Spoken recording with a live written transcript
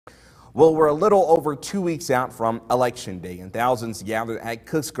Well, we're a little over 2 weeks out from Election Day, and thousands gathered at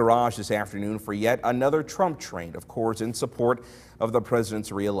Cook's Garage this afternoon for yet another Trump train, of course, in support of the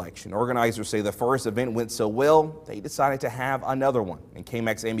president's re-election. Organizers say the first event went so well, they decided to have another one. And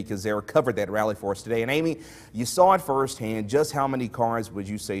KMAC's Amy Kazera covered that rally for us today. And Amy, you saw it firsthand. Just how many cars would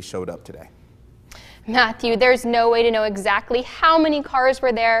you say showed up today? Matthew, there's no way to know exactly how many cars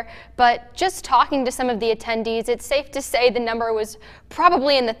were there, but just talking to some of the attendees, it's safe to say the number was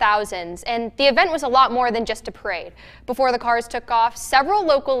probably in the thousands. And the event was a lot more than just a parade. Before the cars took off, several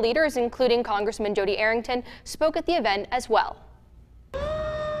local leaders, including Congressman Jody Arrington, spoke at the event as well.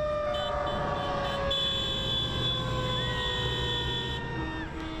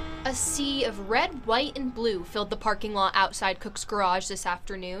 A sea of red, white, and blue filled the parking lot outside Cook's Garage this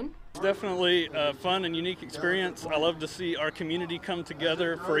afternoon. It's definitely a fun and unique experience. I love to see our community come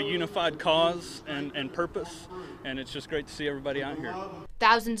together for a unified cause and purpose, and it's just great to see everybody out here.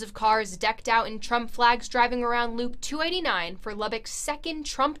 Thousands of cars decked out in Trump flags driving around Loop 289 for Lubbock's second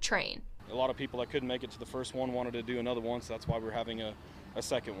Trump train. A lot of people that couldn't make it to the first one wanted to do another one, so that's why we're having a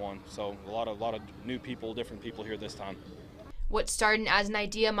second one. So a lot of new people, different people here this time. What started as an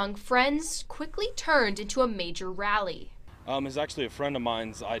idea among friends quickly turned into a major rally. It's actually a friend of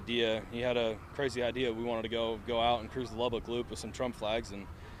mine's idea. He had a crazy idea. We wanted to go out and cruise the Lubbock Loop with some Trump flags,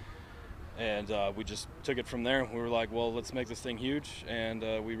 and we just took it from there. We were like, well, let's make this thing huge, and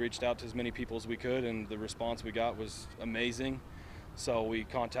we reached out to as many people as we could, and the response we got was amazing. So we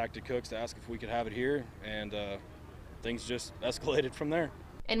contacted Cooks to ask if we could have it here, and things just escalated from there.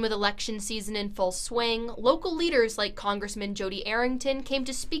 And with election season in full swing, local leaders like Congressman Jody Arrington came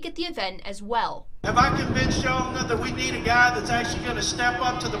to speak at the event as well. Have I convinced y'all that we need a guy that's actually going to step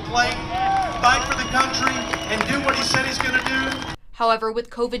up to the plate, fight for the country, and do what he said he's going to do? However, with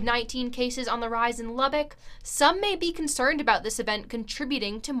COVID-19 cases on the rise in Lubbock, some may be concerned about this event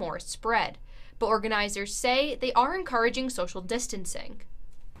contributing to more spread. But organizers say they are encouraging social distancing.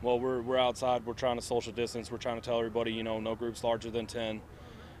 Well, we're outside. We're trying to social distance. We're trying to tell everybody, no groups larger than 10.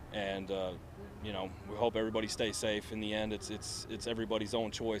 And we hope everybody stays safe. In the end, it's everybody's own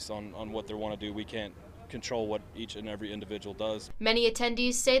choice on what they want to do. We can't control what each and every individual does. Many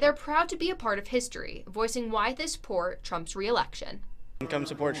attendees say they're proud to be a part of history, voicing why they support Trump's re-election. Come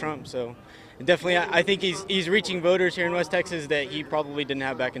support Trump. So definitely, I think he's reaching voters here in West Texas that he probably didn't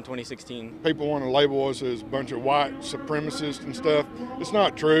have back in 2016. People want to label us as a bunch of white supremacists and stuff. It's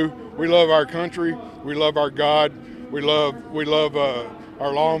not true. We love our country. We love our God. We love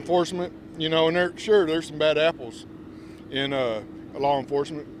our law enforcement, and there's some bad apples in law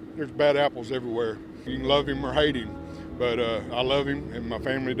enforcement. There's bad apples everywhere. You can love him or hate him, but I love him and my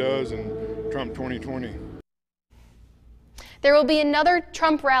family does, and Trump 2020. There will be another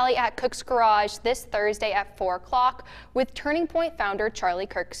Trump rally at Cook's Garage this Thursday at 4 o'clock with Turning Point founder Charlie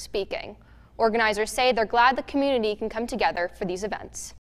Kirk speaking. Organizers say they're glad the community can come together for these events.